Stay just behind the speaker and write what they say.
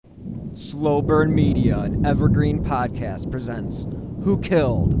Slow Burn Media, an evergreen podcast, presents Who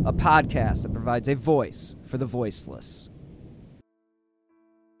Killed, a podcast that provides a voice for the voiceless.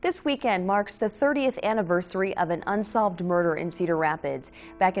 This weekend marks the 30th anniversary of an unsolved murder in Cedar Rapids.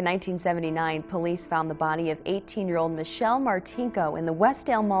 Back in 1979, police found the body of 18-year-old Michelle Martinko in the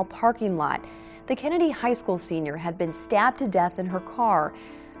Westdale Mall parking lot. The Kennedy High School senior had been stabbed to death in her car.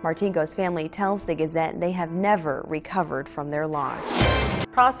 Martinko's family tells the Gazette they have never recovered from their loss.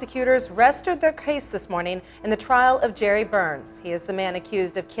 Prosecutors rested their case this morning in the trial of Jerry Burns. He is the man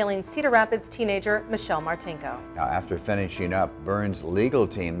accused of killing Cedar Rapids teenager Michelle Martinko. Now, after finishing up, Burns' legal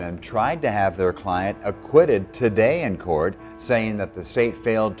team then tried to have their client acquitted today in court, saying that the state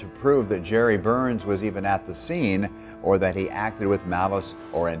failed to prove that Jerry Burns was even at the scene or that he acted with malice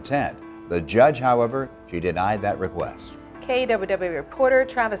or intent. The judge, however, she denied that request. KWW reporter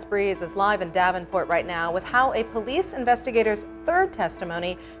Travis Breeze is live in Davenport right now with how a police investigator's third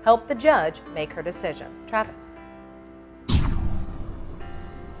testimony helped the judge make her decision. Travis.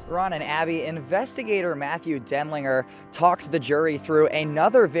 Ron and Abby, investigator Matthew Denlinger talked the jury through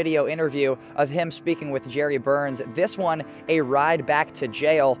another video interview of him speaking with Jerry Burns, this one a ride back to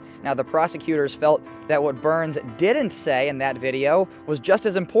jail. Now, the prosecutors felt that what Burns didn't say in that video was just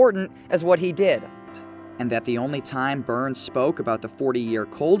as important as what he did. And that the only time Burns spoke about the 40-year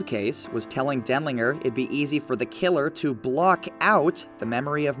cold case was telling Denlinger it'd be easy for the killer to block out the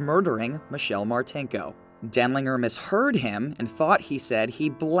memory of murdering Michelle Martinko. Denlinger misheard him and thought he said he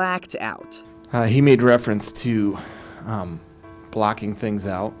blacked out. He made reference to blocking things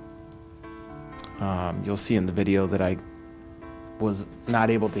out. You'll see in the video that I was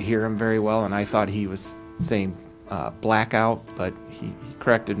not able to hear him very well, and I thought he was saying blackout, but he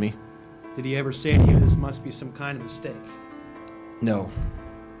corrected me. Did he ever say to you, this must be some kind of mistake? No.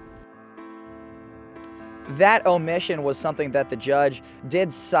 That omission was something that the judge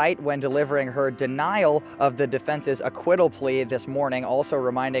did cite when delivering her denial of the defense's acquittal plea this morning, also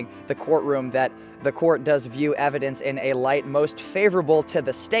reminding the courtroom that the court does view evidence in a light most favorable to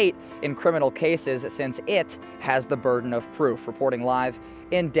the state in criminal cases since it has the burden of proof. Reporting live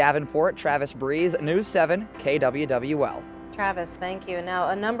in Davenport, Travis Breeze, News 7 KWWL. Travis, thank you. Now,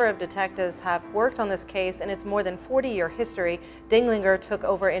 a number of detectives have worked on this case in its more than 40-year history. Denlinger took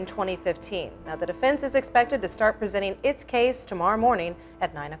over in 2015. Now, the defense is expected to start presenting its case tomorrow morning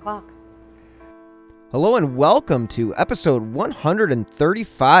at 9 o'clock. Hello and welcome to episode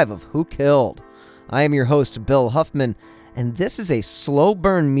 135 of Who Killed. I am your host, Bill Huffman, and this is a Slow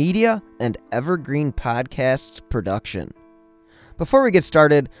Burn Media and Evergreen Podcasts production. Before we get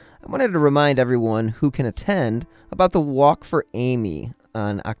started, I wanted to remind everyone who can attend about the Walk for Amy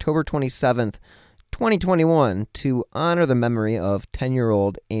on October 27th, 2021 to honor the memory of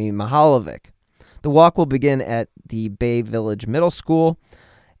 10-year-old Amy Mahalovic. The walk will begin at the Bay Village Middle School,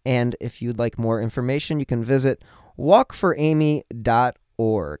 and if you'd like more information, you can visit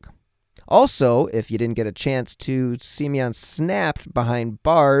walkforamy.org. Also, if you didn't get a chance to see me on Snapped Behind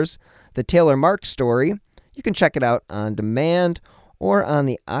Bars, the Taylor Mark story, you can check it out on demand or on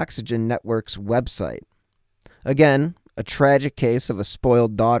the Oxygen Network's website. Again, a tragic case of a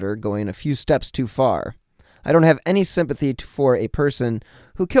spoiled daughter going a few steps too far. I don't have any sympathy for a person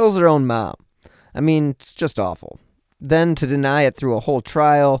who kills their own mom. I mean, it's just awful. Then to deny it through a whole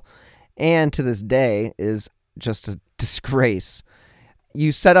trial, and to this day, is just a disgrace.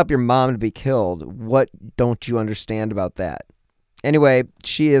 You set up your mom to be killed. What don't you understand about that? Anyway,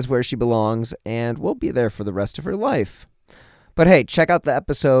 she is where she belongs and will be there for the rest of her life. But hey, check out the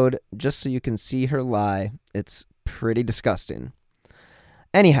episode just so you can see her lie. It's pretty disgusting.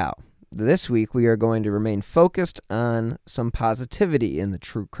 Anyhow, this week we are going to remain focused on some positivity in the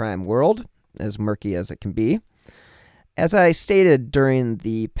true crime world, as murky as it can be. As I stated during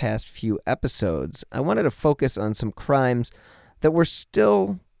the past few episodes, I wanted to focus on some crimes that were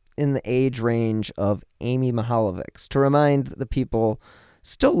still in the age range of Amy Mahalovic's to remind the people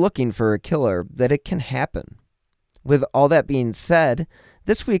still looking for a killer that it can happen. With all that being said,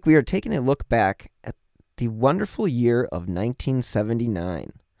 this week we are taking a look back at the wonderful year of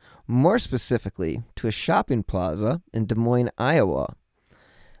 1979, more specifically to a shopping plaza in Des Moines, Iowa.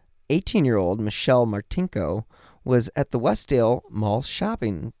 18-year-old Michelle Martinko was at the Westdale Mall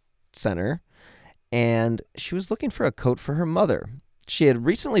Shopping Center, and she was looking for a coat for her mother. She had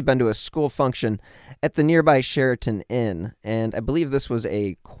recently been to a school function at the nearby Sheraton Inn, and I believe this was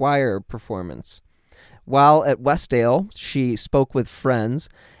a choir performance. While at Westdale, she spoke with friends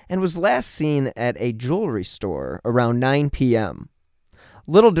and was last seen at a jewelry store around 9 p.m.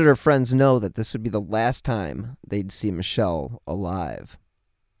 Little did her friends know that this would be the last time they'd see Michelle alive.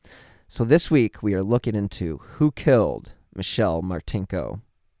 So this week, we are looking into who killed Michelle Martinko.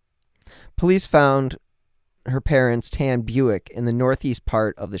 Police found her parents' tan Buick in the northeast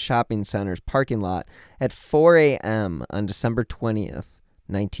part of the shopping center's parking lot at 4 a.m. on December 20th,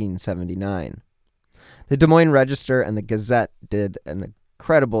 1979. The Des Moines Register and the Gazette did an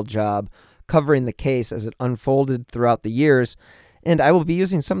incredible job covering the case as it unfolded throughout the years, and I will be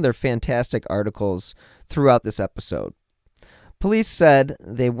using some of their fantastic articles throughout this episode. Police said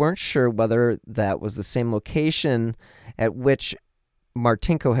they weren't sure whether that was the same location at which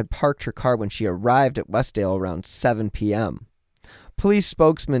Martinko had parked her car when she arrived at Westdale around 7 p.m. Police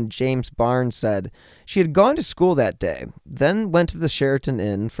spokesman James Barnes said she had gone to school that day, then went to the Sheraton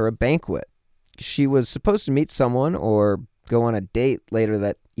Inn for a banquet. She was supposed to meet someone or go on a date later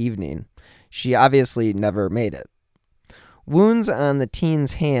that evening. She obviously never made it. Wounds on the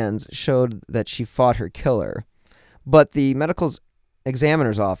teen's hands showed that she fought her killer, but the medical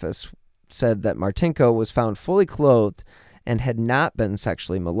examiner's office said that Martinko was found fully clothed and had not been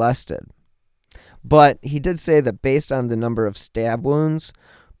sexually molested. But he did say that based on the number of stab wounds,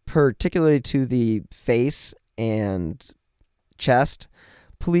 particularly to the face and chest,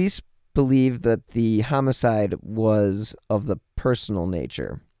 police believed that the homicide was of the personal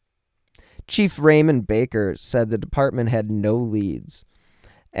nature. Chief Raymond Baker said the department had no leads.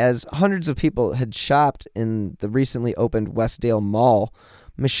 As hundreds of people had shopped in the recently opened Westdale Mall,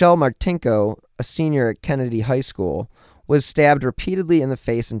 Michelle Martinko, a senior at Kennedy High School, was stabbed repeatedly in the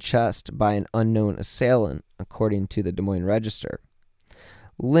face and chest by an unknown assailant, according to the Des Moines Register.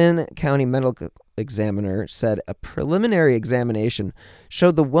 Lynn County Medical Examiner said a preliminary examination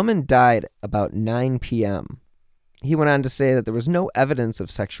showed the woman died about 9 p.m. He went on to say that there was no evidence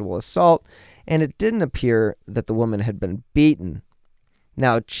of sexual assault, and it didn't appear that the woman had been beaten.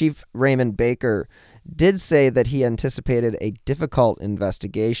 Now, Chief Raymond Baker did say that he anticipated a difficult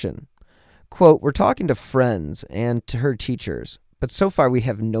investigation. Quote, "We're talking to friends and to her teachers, but so far we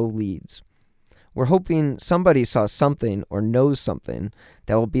have no leads. We're hoping somebody saw something or knows something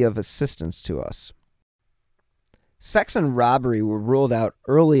that will be of assistance to us." Sex and robbery were ruled out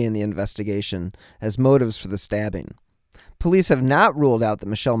early in the investigation as motives for the stabbing. Police have not ruled out that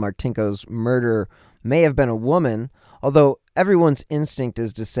Michelle Martinko's murder may have been a woman, although everyone's instinct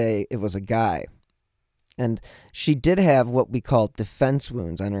is to say it was a guy. And she did have what we call defense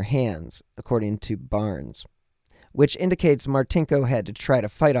wounds on her hands, according to Barnes, which indicates Martinko had to try to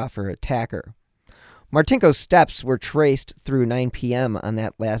fight off her attacker. Martinko's steps were traced through 9 p.m. on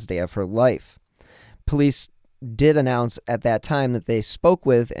that last day of her life. Police did announce at that time that they spoke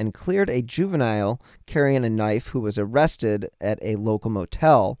with and cleared a juvenile carrying a knife who was arrested at a local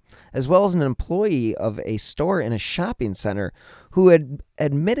motel, as well as an employee of a store in a shopping center who had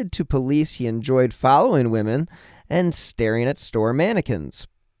admitted to police he enjoyed following women and staring at store mannequins.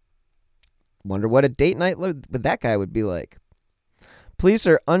 Wonder what a date night with that guy would be like. Police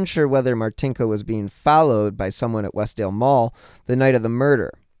are unsure whether Martinko was being followed by someone at Westdale Mall the night of the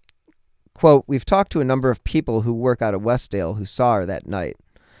murder. Quote, "We've talked to a number of people who work out of Westdale who saw her that night,"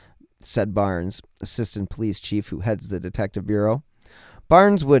 said Barnes, assistant police chief who heads the detective bureau.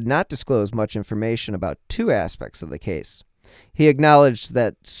 Barnes would not disclose much information about two aspects of the case. He acknowledged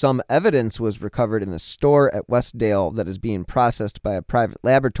that some evidence was recovered in a store at Westdale that is being processed by a private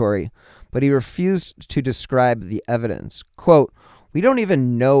laboratory, but he refused to describe the evidence. Quote, "We don't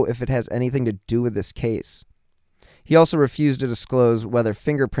even know if it has anything to do with this case." He also refused to disclose whether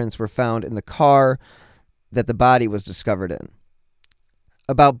fingerprints were found in the car that the body was discovered in.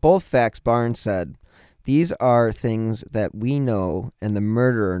 About both facts, Barnes said, "These are things that we know and the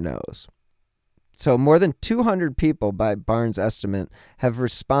murderer knows." So more than 200 people, by Barnes' estimate, have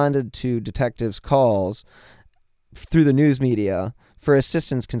responded to detectives' calls through the news media for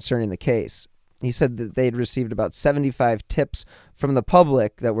assistance concerning the case. He said that they'd received about 75 tips from the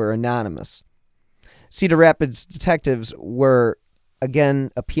public that were anonymous. Cedar Rapids detectives were,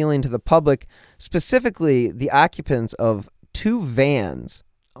 again, appealing to the public, specifically the occupants of two vans,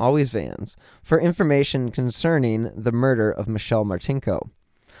 always vans, for information concerning the murder of Michelle Martinko.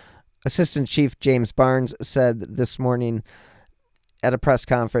 Assistant Chief James Barnes said this morning at a press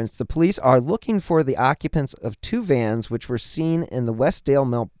conference, the police are looking for the occupants of two vans which were seen in the Westdale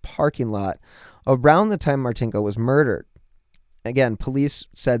Mill parking lot around the time Martinko was murdered. Again, police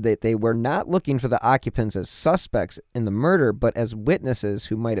said that they were not looking for the occupants as suspects in the murder, but as witnesses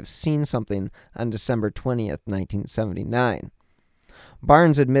who might have seen something on December 20th, 1979.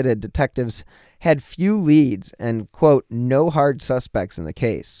 Barnes admitted detectives had few leads and, quote, "no hard suspects in the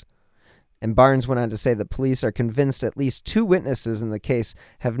case." And Barnes went on to say that police are convinced at least two witnesses in the case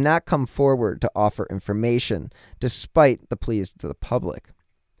have not come forward to offer information, despite the pleas to the public.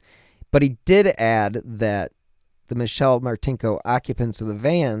 But he did add that the Michelle Martinko occupants of the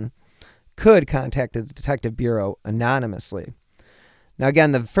van could contact the Detective Bureau anonymously. Now,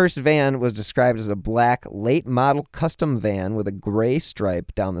 again, the first van was described as a black late model custom van with a gray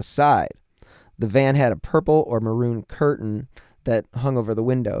stripe down the side. The van had a purple or maroon curtain that hung over the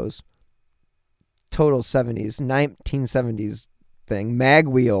windows. Total 1970s thing, mag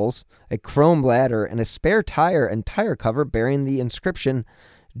wheels, a chrome ladder, and a spare tire and tire cover bearing the inscription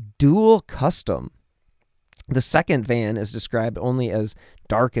Dual Custom. The second van is described only as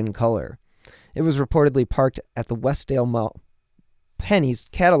dark in color. It was reportedly parked at the Westdale Mall Penny's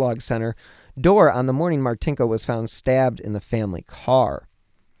Catalog Center door on the morning Martinko was found stabbed in the family car.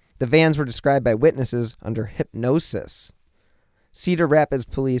 The vans were described by witnesses under hypnosis. Cedar Rapids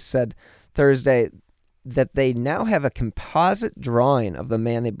police said Thursday that they now have a composite drawing of the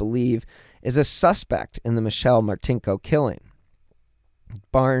man they believe is a suspect in the Michelle Martinko killing.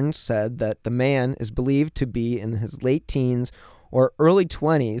 Barnes said that the man is believed to be in his late teens or early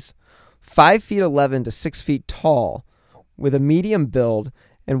 20s, 5'11" to 6 feet tall, with a medium build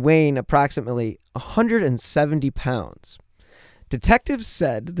and weighing approximately 170 pounds. Detectives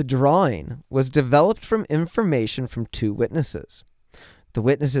said the drawing was developed from information from two witnesses. The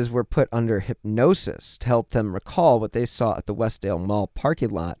witnesses were put under hypnosis to help them recall what they saw at the Westdale Mall parking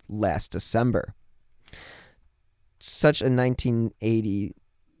lot last December. Such a 1980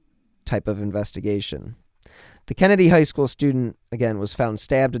 type of investigation. The Kennedy High School student, again, was found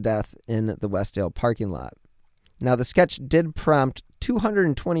stabbed to death in the Westdale parking lot. Now, the sketch did prompt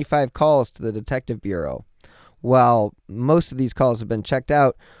 225 calls to the Detective Bureau. While most of these calls have been checked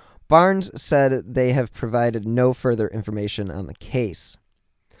out, Barnes said they have provided no further information on the case.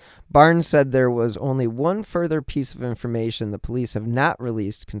 Barnes said there was only one further piece of information the police have not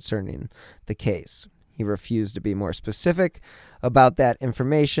released concerning the case. He refused to be more specific about that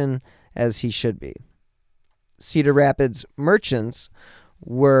information, as he should be. Cedar Rapids merchants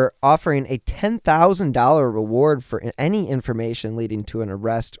were offering a $10,000 reward for any information leading to an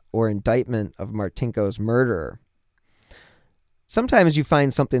arrest or indictment of Martinko's murderer. Sometimes you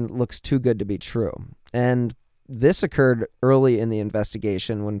find something that looks too good to be true, and this occurred early in the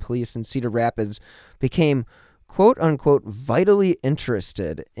investigation when police in Cedar Rapids became quote-unquote vitally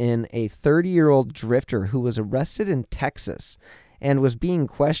interested in a 30-year-old drifter who was arrested in Texas and was being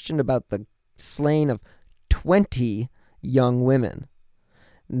questioned about the slaying of 20 young women.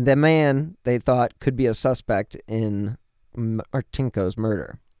 The man, they thought, could be a suspect in Martinko's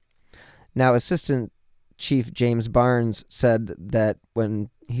murder. Now, Assistant Chief James Barnes said that when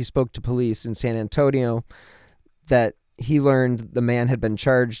he spoke to police in San Antonio, that he learned the man had been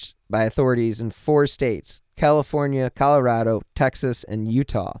charged by authorities in 4 states, California, Colorado, Texas, and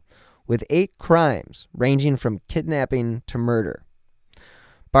Utah, with 8 crimes ranging from kidnapping to murder.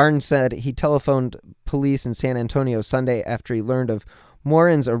 Barnes said he telephoned police in San Antonio Sunday after he learned of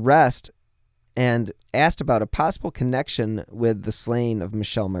Morin's arrest and asked about a possible connection with the slaying of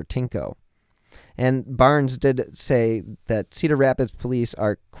Michelle Martinko. And Barnes did say that Cedar Rapids police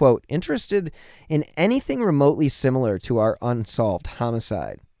are, quote, interested in anything remotely similar to our unsolved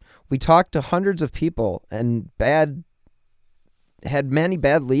homicide. We talked to hundreds of people and had many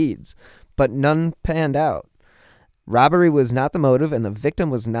bad leads, but none panned out. Robbery was not the motive, and the victim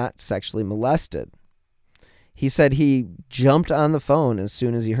was not sexually molested. He said he jumped on the phone as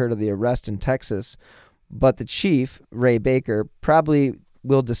soon as he heard of the arrest in Texas, but the chief, Ray Baker, probably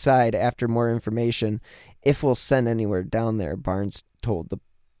will decide after more information if we'll send anywhere down there, Barnes told the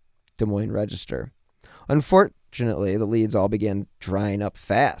Des Moines Register. Unfortunately, the leads all began drying up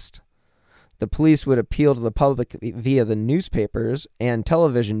fast. The police would appeal to the public via the newspapers and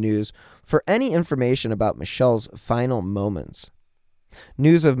television news for any information about Michelle's final moments.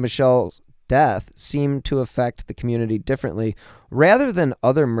 News of Michelle's death seemed to affect the community differently rather than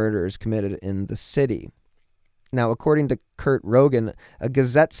other murders committed in the city. Now, according to Kurt Rogan, a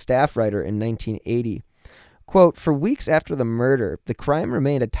Gazette staff writer in 1980, quote, for weeks after the murder, the crime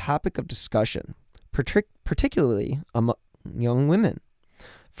remained a topic of discussion, particularly among young women.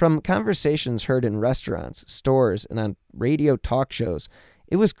 From conversations heard in restaurants, stores, and on radio talk shows,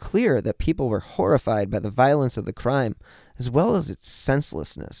 it was clear that people were horrified by the violence of the crime, as well as its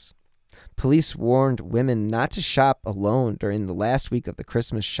senselessness. Police warned women not to shop alone during the last week of the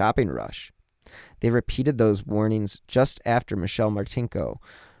Christmas shopping rush. They repeated those warnings just after Michelle Martinko.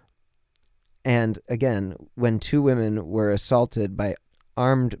 And again, when 2 women were assaulted by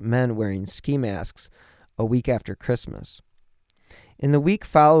armed men wearing ski masks a week after Christmas. In the week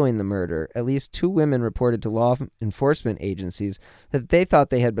following the murder, at least 2 women reported to law enforcement agencies that they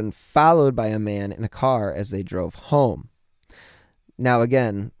thought they had been followed by a man in a car as they drove home. Now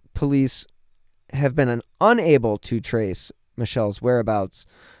again, police have been unable to trace Michelle's whereabouts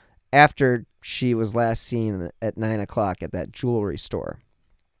after she was last seen at 9 o'clock at that jewelry store.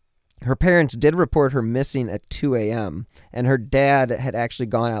 Her parents did report her missing at 2 a.m., and her dad had actually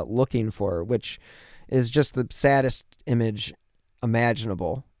gone out looking for her, which is just the saddest image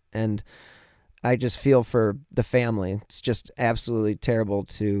imaginable. And I just feel for the family. It's just absolutely terrible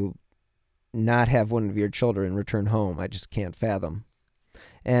to not have one of your children return home. I just can't fathom.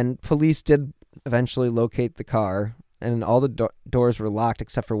 And police did eventually locate the car, and all the doors were locked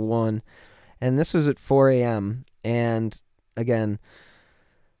except for one. And this was at 4 a.m. And again,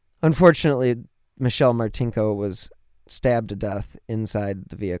 unfortunately, Michelle Martinko was stabbed to death inside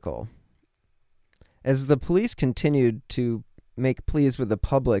the vehicle. As the police continued to make pleas with the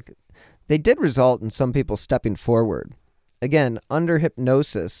public, they did result in some people stepping forward. Again, under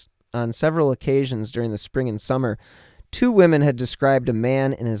hypnosis, on several occasions during the spring and summer, 2 women had described a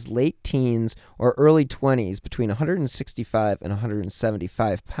man in his late teens or early 20s, between 165 and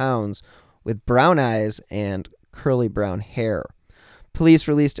 175 pounds, with brown eyes and curly brown hair. Police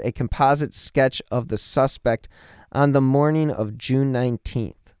released a composite sketch of the suspect on the morning of June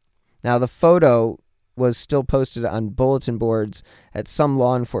 19th. Now, the photo was still posted on bulletin boards at some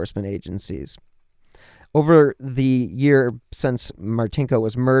law enforcement agencies. Over the year since Martinko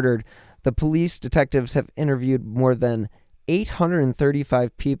was murdered, the police detectives have interviewed more than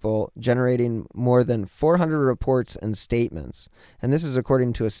 835 people, generating more than 400 reports and statements. And this is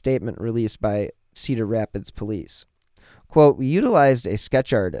according to a statement released by Cedar Rapids Police. Quote, "We utilized a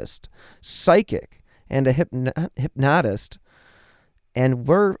sketch artist, psychic, and a hypnotist, and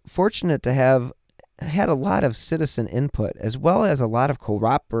we're fortunate to have had a lot of citizen input, as well as a lot of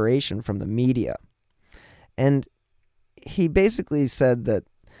cooperation from the media." And he basically said that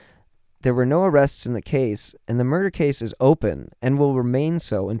there were no arrests in the case, and the murder case is open and will remain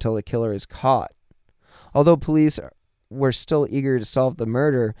so until the killer is caught. Although police were still eager to solve the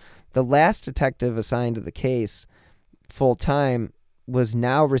murder, the last detective assigned to the case full-time was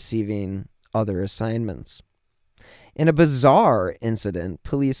now receiving other assignments. In a bizarre incident,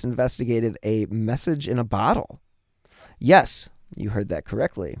 police investigated a message in a bottle. Yes, you heard that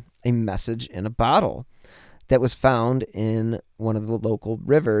correctly. A message in a bottle that was found in one of the local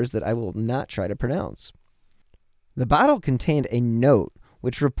rivers that I will not try to pronounce. The bottle contained a note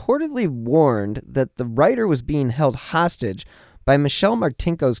which reportedly warned that the writer was being held hostage by Michelle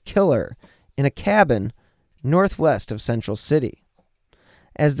Martinko's killer in a cabin northwest of Central City.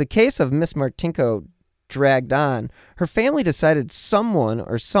 As the case of Miss Martinko dragged on, her family decided someone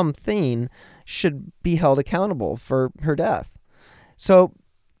or something should be held accountable for her death. So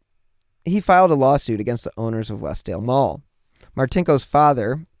he filed a lawsuit against the owners of Westdale Mall. Martinko's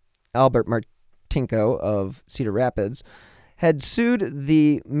father, Albert Martinko of Cedar Rapids, had sued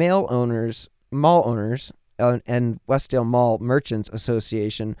the mall owners, and Westdale Mall Merchants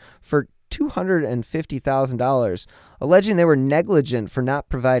Association for $250,000, alleging they were negligent for not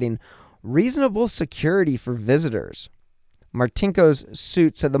providing reasonable security for visitors. Martinko's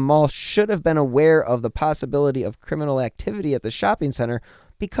suit said the mall should have been aware of the possibility of criminal activity at the shopping center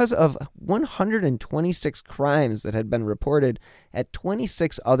because of 126 crimes that had been reported at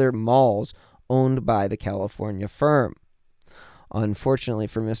 26 other malls owned by the California firm. Unfortunately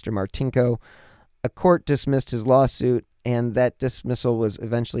for Mr. Martinko, a court dismissed his lawsuit, and that dismissal was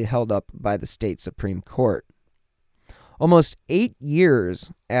eventually held up by the state Supreme Court. Almost 8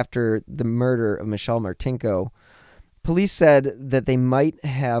 years after the murder of Michelle Martinko, police said that they might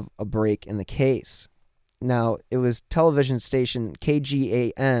have a break in the case. Now, it was television station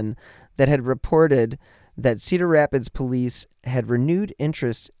KGAN that had reported that Cedar Rapids police had renewed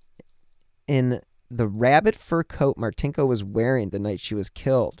interest in the rabbit fur coat Martinko was wearing the night she was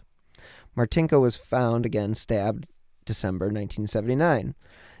killed. Martinko was found again stabbed December 1979.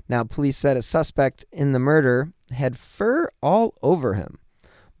 Now, police said a suspect in the murder had fur all over him,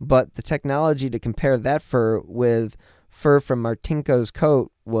 but the technology to compare that fur with fur from Martinko's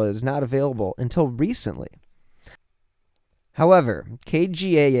coat was not available until recently. However,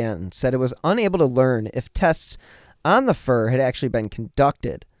 KGAN said it was unable to learn if tests on the fur had actually been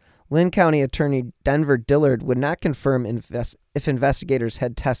conducted. Lynn County Attorney Denver Dillard would not confirm if investigators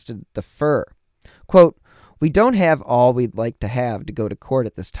had tested the fur. Quote, "We don't have all we'd like to have to go to court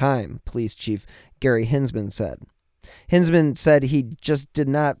at this time," Police Chief Gary Hinsman said. Hinsman said he just did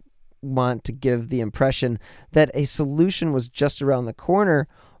not want to give the impression that a solution was just around the corner,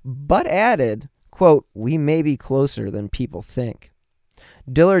 but added, quote, "We may be closer than people think."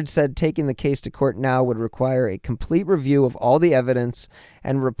 Dillard said taking the case to court now would require a complete review of all the evidence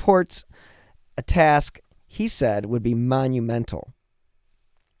and reports, a task he said would be monumental.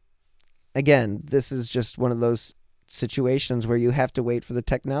 Again, this is just one of those situations where you have to wait for the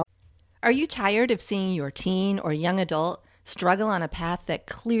technology. Are you tired of seeing your teen or young adult struggle on a path that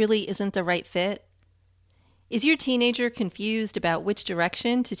clearly isn't the right fit? Is your teenager confused about which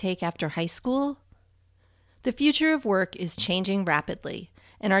direction to take after high school? The future of work is changing rapidly,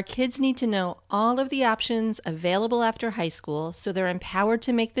 and our kids need to know all of the options available after high school so they're empowered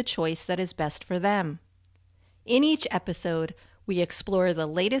to make the choice that is best for them. In each episode, we explore the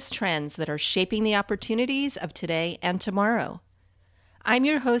latest trends that are shaping the opportunities of today and tomorrow. I'm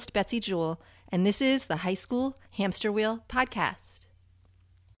your host, Betsy Jewell, and this is the High School Hamster Wheel Podcast.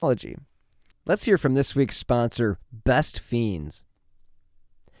 Let's hear from this week's sponsor, Best Fiends.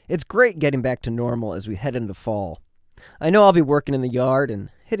 It's great getting back to normal as we head into fall. I know I'll be working in the yard and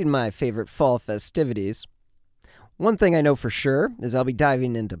hitting my favorite fall festivities. One thing I know for sure is I'll be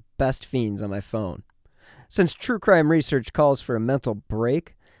diving into Best Fiends on my phone. Since true crime research calls for a mental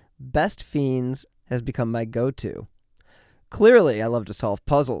break, Best Fiends has become my go-to. Clearly, I love to solve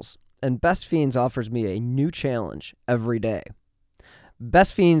puzzles, and Best Fiends offers me a new challenge every day.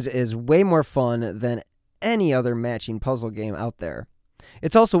 Best Fiends is way more fun than any other matching puzzle game out there.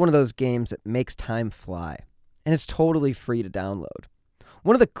 It's also one of those games that makes time fly, and it's totally free to download.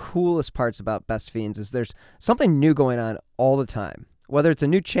 One of the coolest parts about Best Fiends is there's something new going on all the time, whether it's a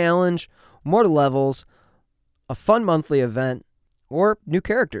new challenge, more levels, a fun monthly event, or new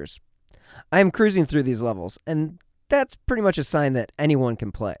characters. I am cruising through these levels, and that's pretty much a sign that anyone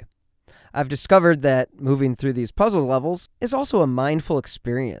can play. I've discovered that moving through these puzzle levels is also a mindful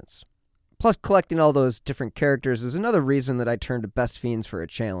experience. Plus, collecting all those different characters is another reason that I turn to Best Fiends for a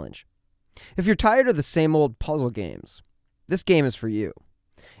challenge. If you're tired of the same old puzzle games, this game is for you.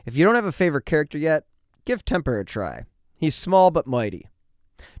 If you don't have a favorite character yet, give Temper a try. He's small but mighty.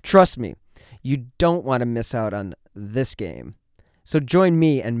 Trust me, you don't want to miss out on this game. So join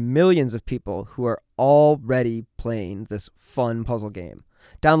me and millions of people who are already playing this fun puzzle game.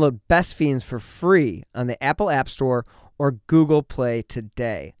 Download Best Fiends for free on the Apple App Store or Google Play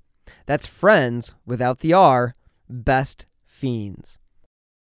today. That's friends without the R, Best Fiends.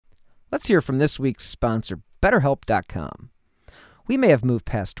 Let's hear from this week's sponsor, BetterHelp.com. We may have moved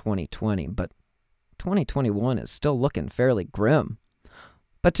past 2020, but 2021 is still looking fairly grim.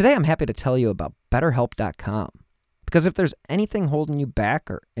 But today I'm happy to tell you about BetterHelp.com. Because if there's anything holding you back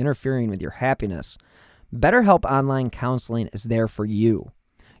or interfering with your happiness, BetterHelp Online Counseling is there for you.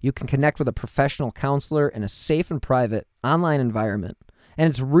 You can connect with a professional counselor in a safe and private online environment. And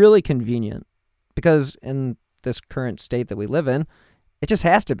it's really convenient because in this current state that we live in, it just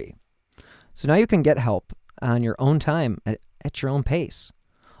has to be. So now you can get help on your own time at your own pace.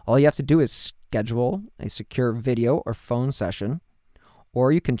 All you have to do is schedule a secure video or phone session,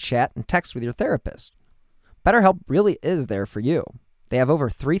 or you can chat and text with your therapist. BetterHelp really is there for you. They have over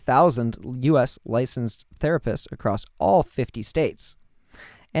 3,000 U.S. licensed therapists across all 50 states.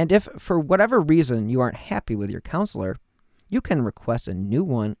 And if, for whatever reason, you aren't happy with your counselor, you can request a new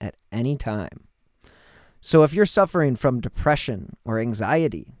one at any time. So if you're suffering from depression or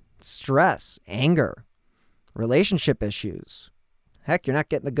anxiety, stress, anger, relationship issues, heck, you're not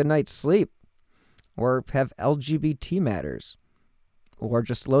getting a good night's sleep, or have LGBT matters, or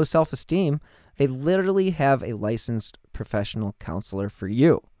just low self-esteem, they literally have a licensed professional counselor for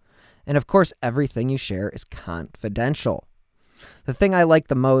you. And of course, everything you share is confidential. The thing I like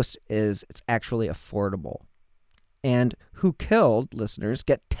the most is it's actually affordable. And Who Killed listeners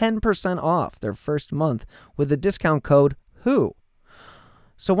get 10% off their first month with the discount code WHO.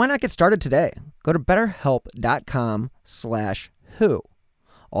 So why not get started today? Go to betterhelp.com/WHO.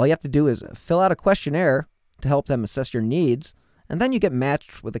 All you have to do is fill out a questionnaire to help them assess your needs, and then you get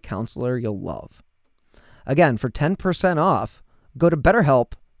matched with a counselor you'll love. Again, for 10% off, go to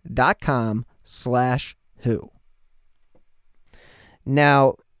betterhelp.com/WHO.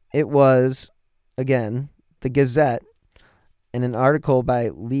 Now, it was, again, the Gazette, in an article by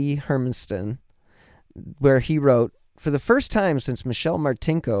Lee Hermanston, where he wrote, "For the first time since Michelle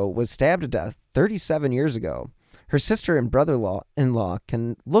Martinko was stabbed to death 37 years ago, her sister and brother-in-law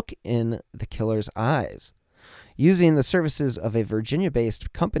can look in the killer's eyes. Using the services of a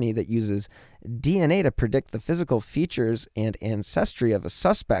Virginia-based company that uses DNA to predict the physical features and ancestry of a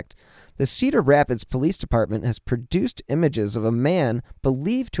suspect, the Cedar Rapids Police Department has produced images of a man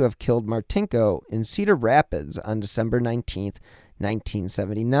believed to have killed Martinko in Cedar Rapids on December 19,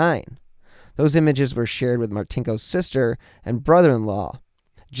 1979. Those images were shared with Martinko's sister and brother-in-law,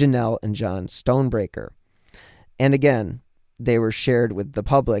 Janelle and John Stonebreaker. And again, they were shared with the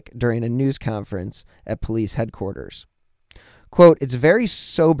public during a news conference at police headquarters. Quote, "It's very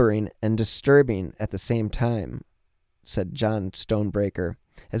sobering and disturbing at the same time," said John Stonebreaker,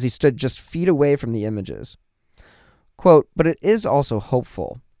 as he stood just feet away from the images. Quote, "But it is also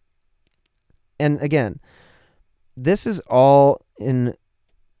hopeful. And again, this is all in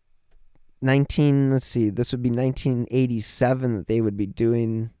this would be 1987 that they would be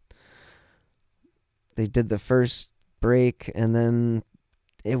doing. They did the first break, and then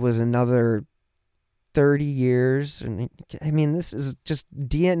it was another 30 years. And I mean, this is just,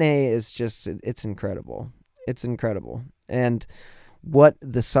 DNA is just, it's incredible. It's incredible. And what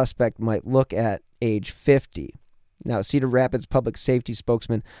the suspect might look at age 50. Now, Cedar Rapids public safety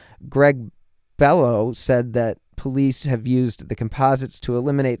spokesman Greg Bello said that police have used the composites to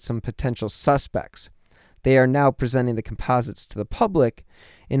eliminate some potential suspects. They are now presenting the composites to the public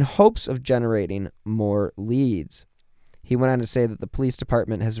in hopes of generating more leads. He went on to say that the police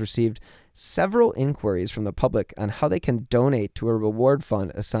department has received several inquiries from the public on how they can donate to a reward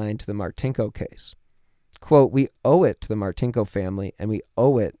fund assigned to the Martinko case. Quote, "We owe it to the Martinko family, and we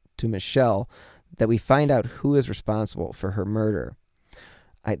owe it to Michelle that we find out who is responsible for her murder.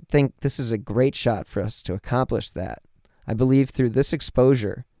 I think this is a great shot for us to accomplish that. I believe through this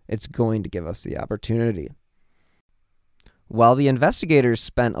exposure, it's going to give us the opportunity." While the investigators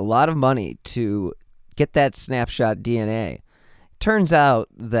spent a lot of money to get that snapshot DNA, turns out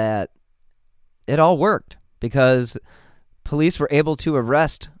that it all worked because police were able to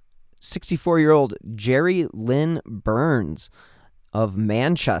arrest 64-year-old Jerry Lynn Burns of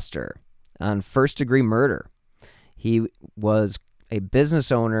Manchester on first-degree murder. He was a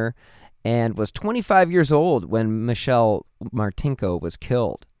business owner and was 25 years old when Michelle Martinko was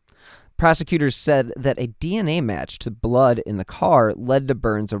killed. Prosecutors said that a DNA match to blood in the car led to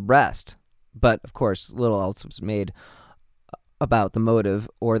Burns' arrest, but of course, little else was made about the motive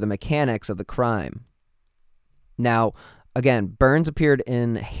or the mechanics of the crime. Now, again, Burns appeared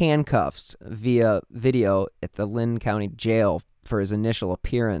in handcuffs via video at the Lynn County Jail for his initial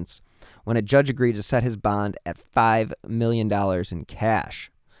appearance when a judge agreed to set his bond at $5 million in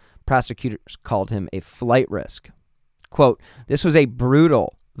cash. Prosecutors called him a flight risk. Quote, "This was a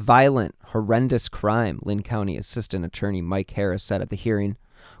brutal, violent, horrendous crime," Lynn County Assistant Attorney Mike Harris said at the hearing.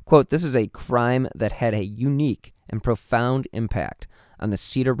 Quote, "This is a crime that had a unique and profound impact on the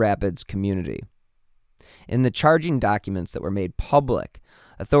Cedar Rapids community." In the charging documents that were made public,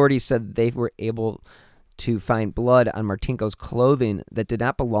 authorities said they were able to find blood on Martinko's clothing that did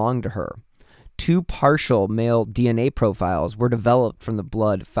not belong to her. 2 partial male DNA profiles were developed from the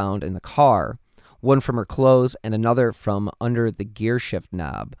blood found in the car, one from her clothes and another from under the gear shift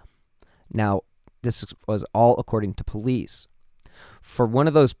knob. Now, this was all according to police. For one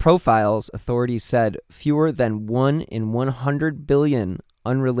of those profiles, authorities said fewer than 1 in 100 billion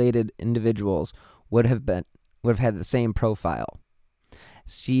unrelated individuals would have had the same profile.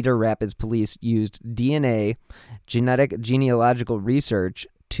 Cedar Rapids police used DNA, genetic genealogical research,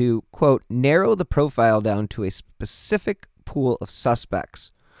 to, quote, "narrow the profile down to a specific pool of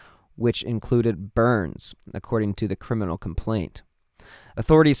suspects," which included Burns, according to the criminal complaint.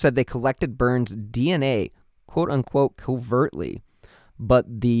 Authorities said they collected Burns' DNA, quote-unquote, covertly,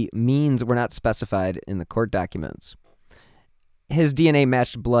 but the means were not specified in the court documents. His DNA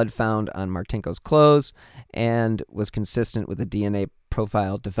matched blood found on Martinko's clothes and was consistent with the DNA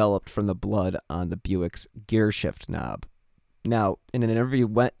profile developed from the blood on the Buick's gear shift knob. Now, in an interview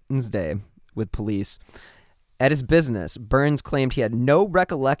Wednesday with police, at his business, Burns claimed he had no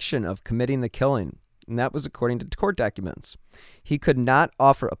recollection of committing the killing, and that was according to court documents. He could not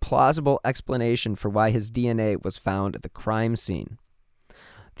offer a plausible explanation for why his DNA was found at the crime scene.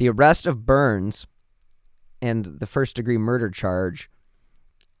 The arrest of Burns and the first-degree murder charge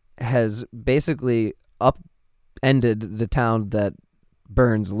has basically upended the town that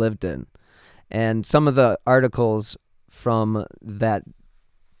Burns lived in. And some of the articles from that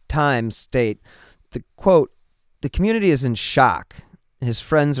time state, the quote, "The community is in shock. His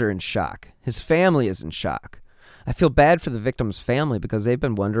friends are in shock. His family is in shock. I feel bad for the victim's family because they've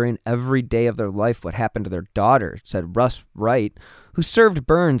been wondering every day of their life what happened to their daughter," said Russ Wright, who served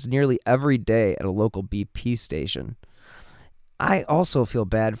Burns nearly every day at a local BP station. "I also feel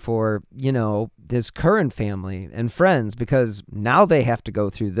bad for, his current family and friends because now they have to go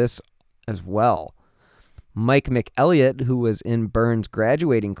through this as well." Mike McElliott, who was in Burns'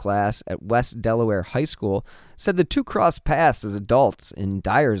 graduating class at West Delaware High School, said the two crossed paths as adults in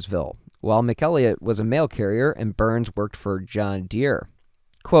Dyersville, while McElliott was a mail carrier and Burns worked for John Deere.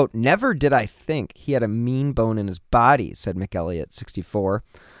 Quote, "Never did I think he had a mean bone in his body," said McElliott, 64.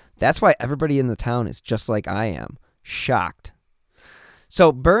 "That's why everybody in the town is just like I am, shocked."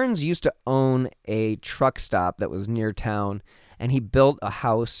 So Burns used to own a truck stop that was near town, and he built a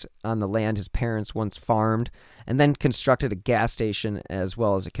house on the land his parents once farmed and then constructed a gas station as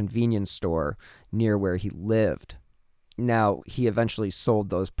well as a convenience store near where he lived. Now, he eventually sold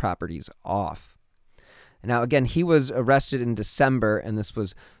those properties off. Now, again, he was arrested in December, and this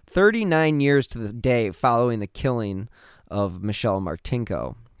was 39 years to the day following the killing of Michelle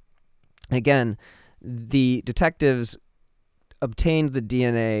Martinko. Again, the detectives obtained the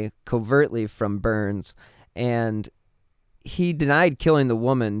DNA covertly from Burns, and he denied killing the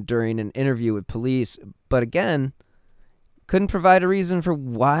woman during an interview with police, but again, couldn't provide a reason for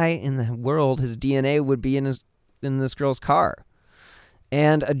why in the world his DNA would be in this girl's car.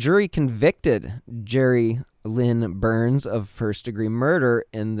 And a jury convicted Jerry Lynn Burns of first-degree murder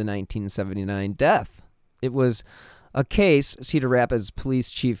in the 1979 death. It was a case, Cedar Rapids Police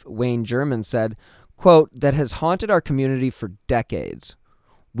Chief Wayne German said, quote, that has haunted our community for decades.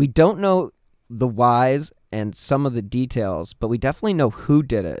 We don't know the whys and some of the details, but we definitely know who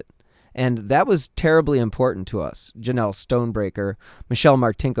did it. And that was terribly important to us, Janelle Stonebreaker, Michelle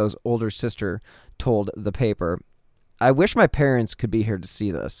Martinko's older sister, told the paper. I wish my parents could be here to see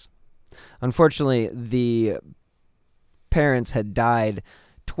this. Unfortunately, the parents had died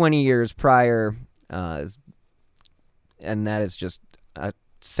 20 years prior, and that is just a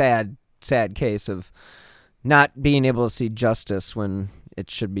sad case of not being able to see justice when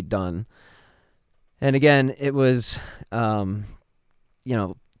it should be done. And again, it was, 2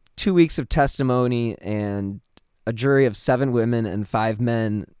 weeks of testimony, and a jury of 7 women and 5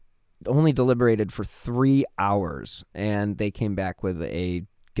 men only deliberated for 3 hours, and they came back with a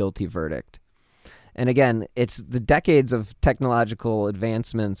guilty verdict. And again, it's the decades of technological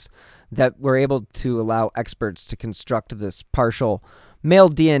advancements that were able to allow experts to construct this partial male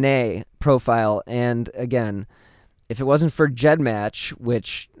DNA profile. And again, if it wasn't for GEDmatch,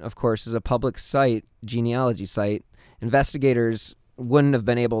 which of course is a public site, genealogy site, investigators wouldn't have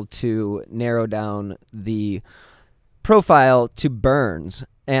been able to narrow down the profile to Burns.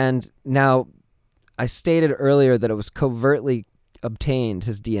 And now, I stated earlier that it was covertly obtained,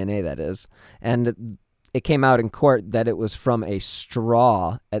 his DNA that is, and it came out in court that it was from a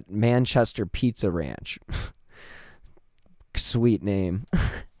straw at Manchester Pizza Ranch. Sweet name.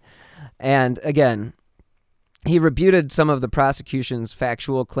 And again, he rebuted some of the prosecution's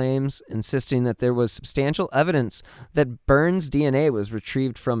factual claims, insisting that there was substantial evidence that Burns' DNA was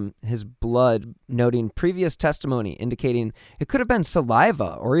retrieved from his blood, noting previous testimony indicating it could have been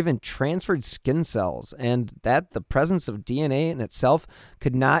saliva or even transferred skin cells, and that the presence of DNA in itself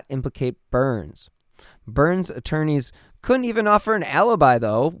could not implicate Burns. Burns' attorneys couldn't even offer an alibi,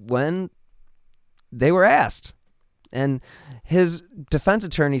 though, when they were asked. And his defense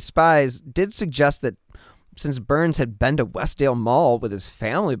attorney, Spies, did suggest that since Burns had been to Westdale Mall with his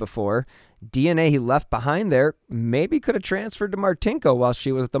family before, DNA he left behind there maybe could have transferred to Martinko while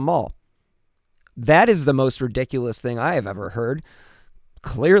she was at the mall. That is the most ridiculous thing I have ever heard.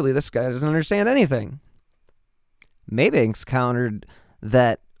 Clearly, this guy doesn't understand anything. Maybanks countered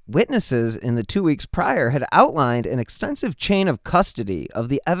that witnesses in the 2 weeks prior had outlined an extensive chain of custody of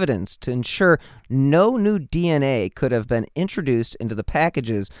the evidence to ensure no new DNA could have been introduced into the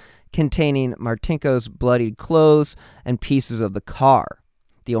packages containing Martinko's bloodied clothes and pieces of the car.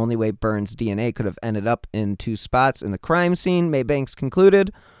 The only way Burns' DNA could have ended up in 2 spots in the crime scene, Maybanks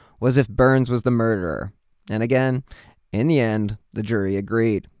concluded, was if Burns was the murderer. And again, in the end, the jury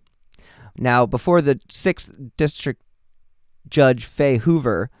agreed. Now, before the 6th District Judge Fay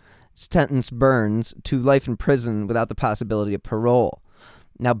Hoover sentenced Burns to life in prison without the possibility of parole.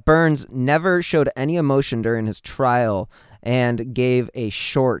 Now, Burns never showed any emotion during his trial and gave a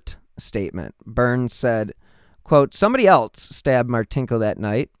short statement. Burns said, quote, somebody else stabbed Martinko that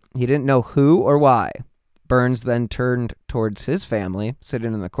night. He didn't know who or why. Burns then turned towards his family,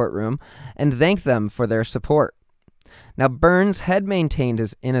 sitting in the courtroom, and thanked them for their support. Now, Burns had maintained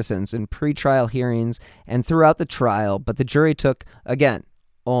his innocence in pretrial hearings and throughout the trial, but the jury took, again,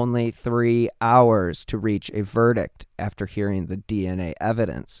 only 3 hours to reach a verdict after hearing the DNA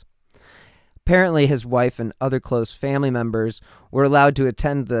evidence. Apparently, his wife and other close family members were allowed to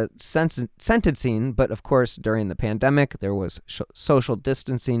attend the sentencing, but of course, during the pandemic, there was social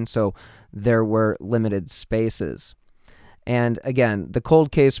distancing, so there were limited spaces. And again, the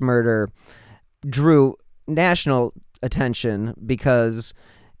cold case murder drew national attention because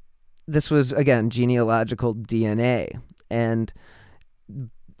this was, again, genealogical DNA. And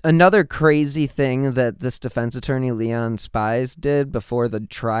another crazy thing that this defense attorney, Leon Spies, did before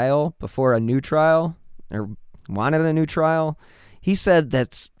a new trial, or wanted a new trial, he said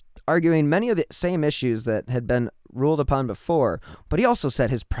that's arguing many of the same issues that had been ruled upon before, but he also said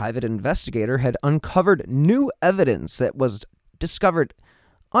his private investigator had uncovered new evidence that was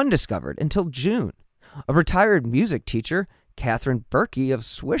undiscovered until June. A retired music teacher Catherine Berkey of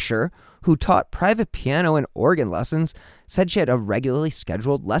Swisher, who taught private piano and organ lessons, said she had a regularly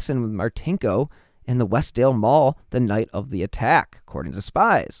scheduled lesson with Martinko in the Westdale Mall the night of the attack, according to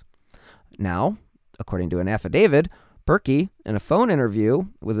spies. Now, according to an affidavit, Berkey, in a phone interview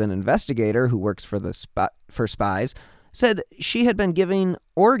with an investigator who works for spies, said she had been giving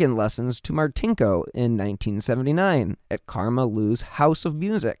organ lessons to Martinko in 1979 at Karma Lou's House of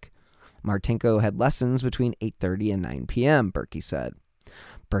Music. Martinko had lessons between 8:30 and 9 p.m., Berkey said.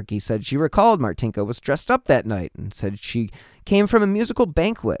 Berkey said she recalled Martinko was dressed up that night and said she came from a musical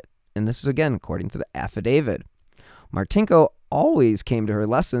banquet, and this is again according to the affidavit. Martinko always came to her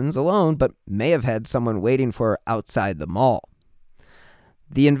lessons alone, but may have had someone waiting for her outside the mall.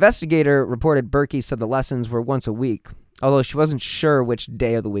 The investigator reported Berkey said the lessons were once a week, although she wasn't sure which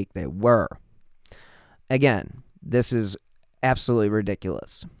day of the week they were. Again, this is absolutely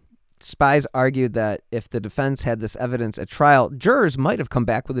ridiculous. Spies argued that if the defense had this evidence at trial, jurors might have come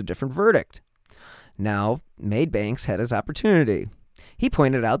back with a different verdict. Now, Maybanks had his opportunity. He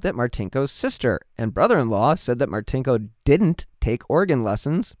pointed out that Martinko's sister and brother-in-law said that Martinko didn't take organ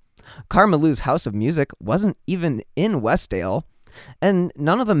lessons. Karma Lou's House of Music wasn't even in Westdale, and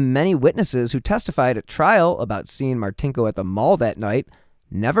none of the many witnesses who testified at trial about seeing Martinko at the mall that night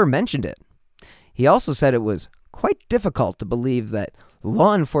never mentioned it. He also said it was quite difficult to believe that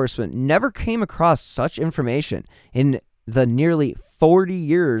law enforcement never came across such information in the nearly 40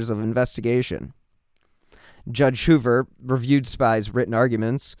 years of investigation. Judge Hoover reviewed Spy's written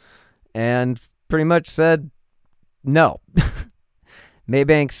arguments and pretty much said no.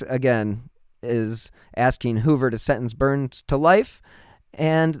 Maybanks, again, is asking Hoover to sentence Burns to life,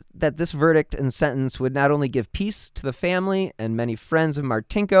 and that this verdict and sentence would not only give peace to the family and many friends of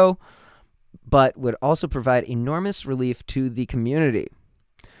Martinko, but would also provide enormous relief to the community.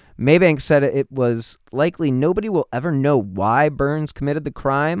 Maybanks said it was likely nobody will ever know why Burns committed the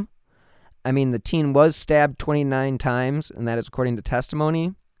crime. I mean, the teen was stabbed 29 times, and that is according to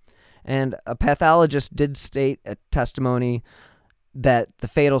testimony. And a pathologist did state at testimony that the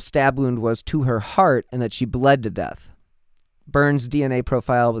fatal stab wound was to her heart and that she bled to death. Burns' DNA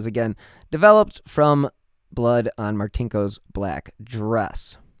profile was again developed from blood on Martinko's black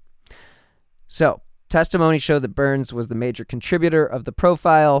dress. So, testimony showed that Burns was the major contributor of the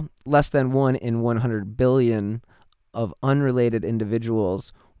profile. Less than 1 in 100 billion of unrelated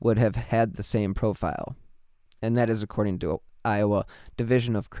individuals would have had the same profile. And that is according to Iowa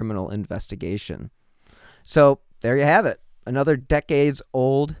Division of Criminal Investigation. So, there you have it. Another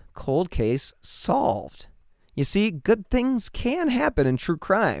decades-old cold case solved. You see, good things can happen in true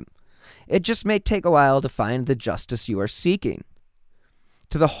crime. It just may take a while to find the justice you are seeking.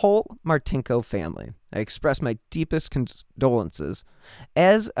 To the whole Martinko family, I express my deepest condolences,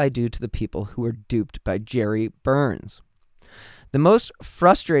 as I do to the people who were duped by Jerry Burns. The most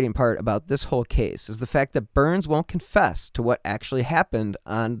frustrating part about this whole case is the fact that Burns won't confess to what actually happened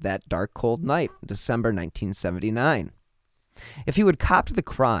on that dark, cold night, December 1979. If he would cop to the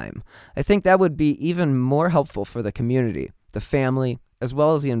crime, I think that would be even more helpful for the community, the family, as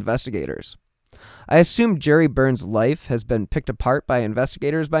well as the investigators. I assume Jerry Burns' life has been picked apart by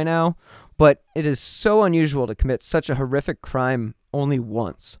investigators by now, but it is so unusual to commit such a horrific crime only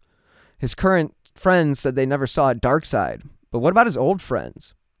once. His current friends said they never saw a dark side, but what about his old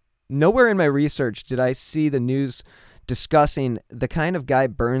friends? Nowhere in my research did I see the news discussing the kind of guy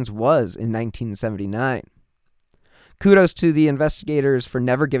Burns was in 1979. Kudos to the investigators for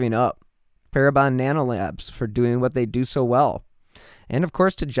never giving up, Parabon Nanolabs for doing what they do so well, and of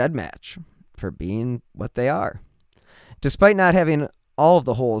course to GEDmatch for being what they are. Despite not having all of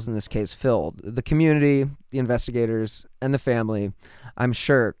the holes in this case filled, the community, the investigators, and the family, I'm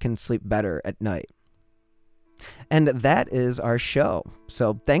sure, can sleep better at night. And that is our show.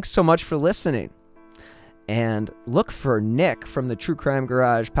 So thanks so much for listening. And look for Nick from the True Crime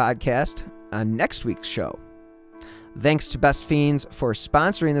Garage podcast on next week's show. Thanks to Best Fiends for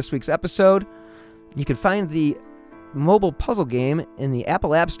sponsoring this week's episode. You can find the mobile puzzle game in the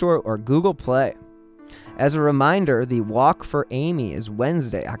Apple App Store or Google Play. As a reminder, the Walk for Amy is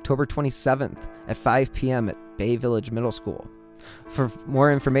Wednesday, October 27th at 5 p.m. at Bay Village Middle School. For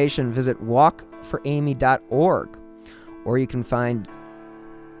more information, visit walkforamy.org, or you can find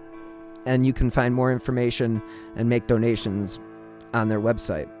more information and make donations on their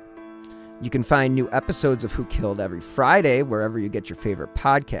website. You can find new episodes of Who Killed every Friday wherever you get your favorite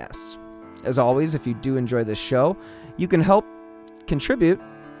podcasts. As always, if you do enjoy this show, you can help contribute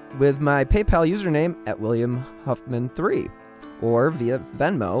with my PayPal username at WilliamHuffman3 or via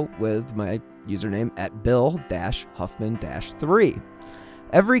Venmo with my username at Bill-Huffman-3.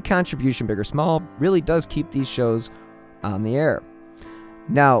 Every contribution, big or small, really does keep these shows on the air.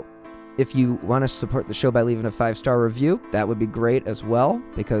 Now, if you want to support the show by leaving a 5-star review, that would be great as well,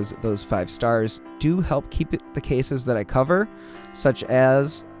 because those 5 stars do help keep the cases that I cover, such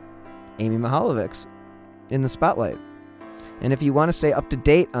as Amy Mihaljevics in the Spotlight. And if you want to stay up to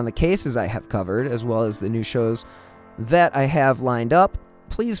date on the cases I have covered, as well as the new shows that I have lined up,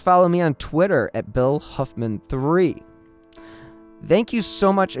 please follow me on Twitter at BillHuffman3. Thank you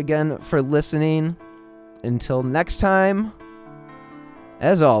so much again for listening. Until next time,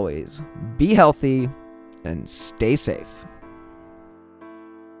 as always, be healthy and stay safe.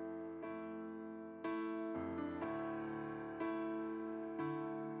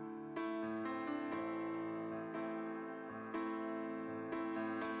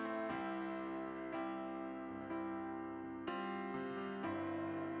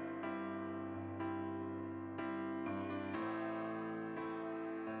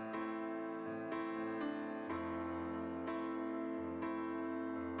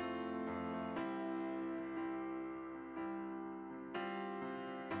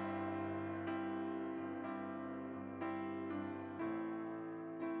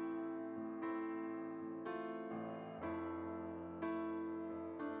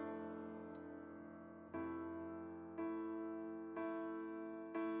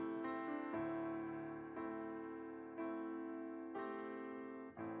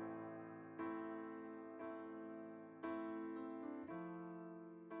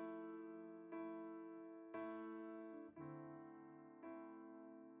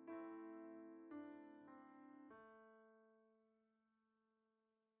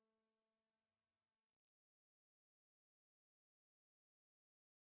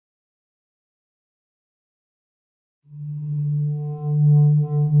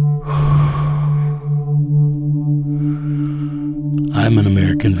 I'm an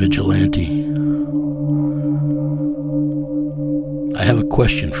American vigilante. I have a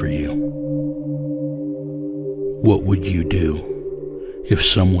question for you. What would you do if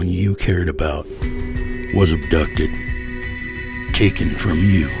someone you cared about was abducted, taken from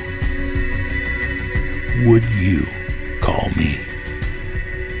you? Would you call me?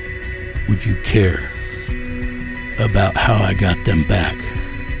 Would you care about how I got them back?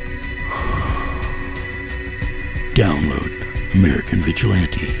 Download American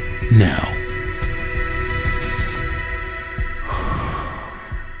Vigilante now.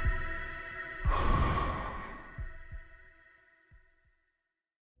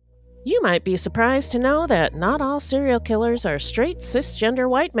 You might be surprised to know that not all serial killers are straight cisgender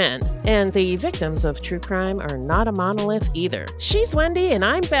white men, and the victims of true crime are not a monolith either. She's Wendy and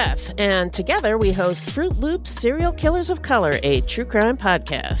I'm Beth, and together we host Fruit Loops Serial Killers of Color, a true crime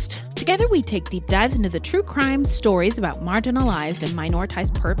podcast. Together we take deep dives into the true crime stories about marginalized and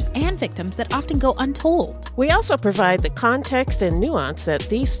minoritized perps and victims that often go untold. We also provide the context and nuance that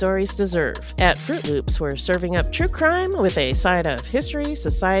these stories deserve. At Fruit Loops, we're serving up true crime with a side of history,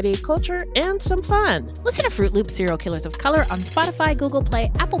 society, culture, and some fun. Listen to Fruit Loops Serial Killers of Color on Spotify, Google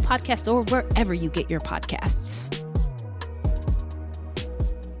Play, Apple Podcasts, or wherever you get your podcasts.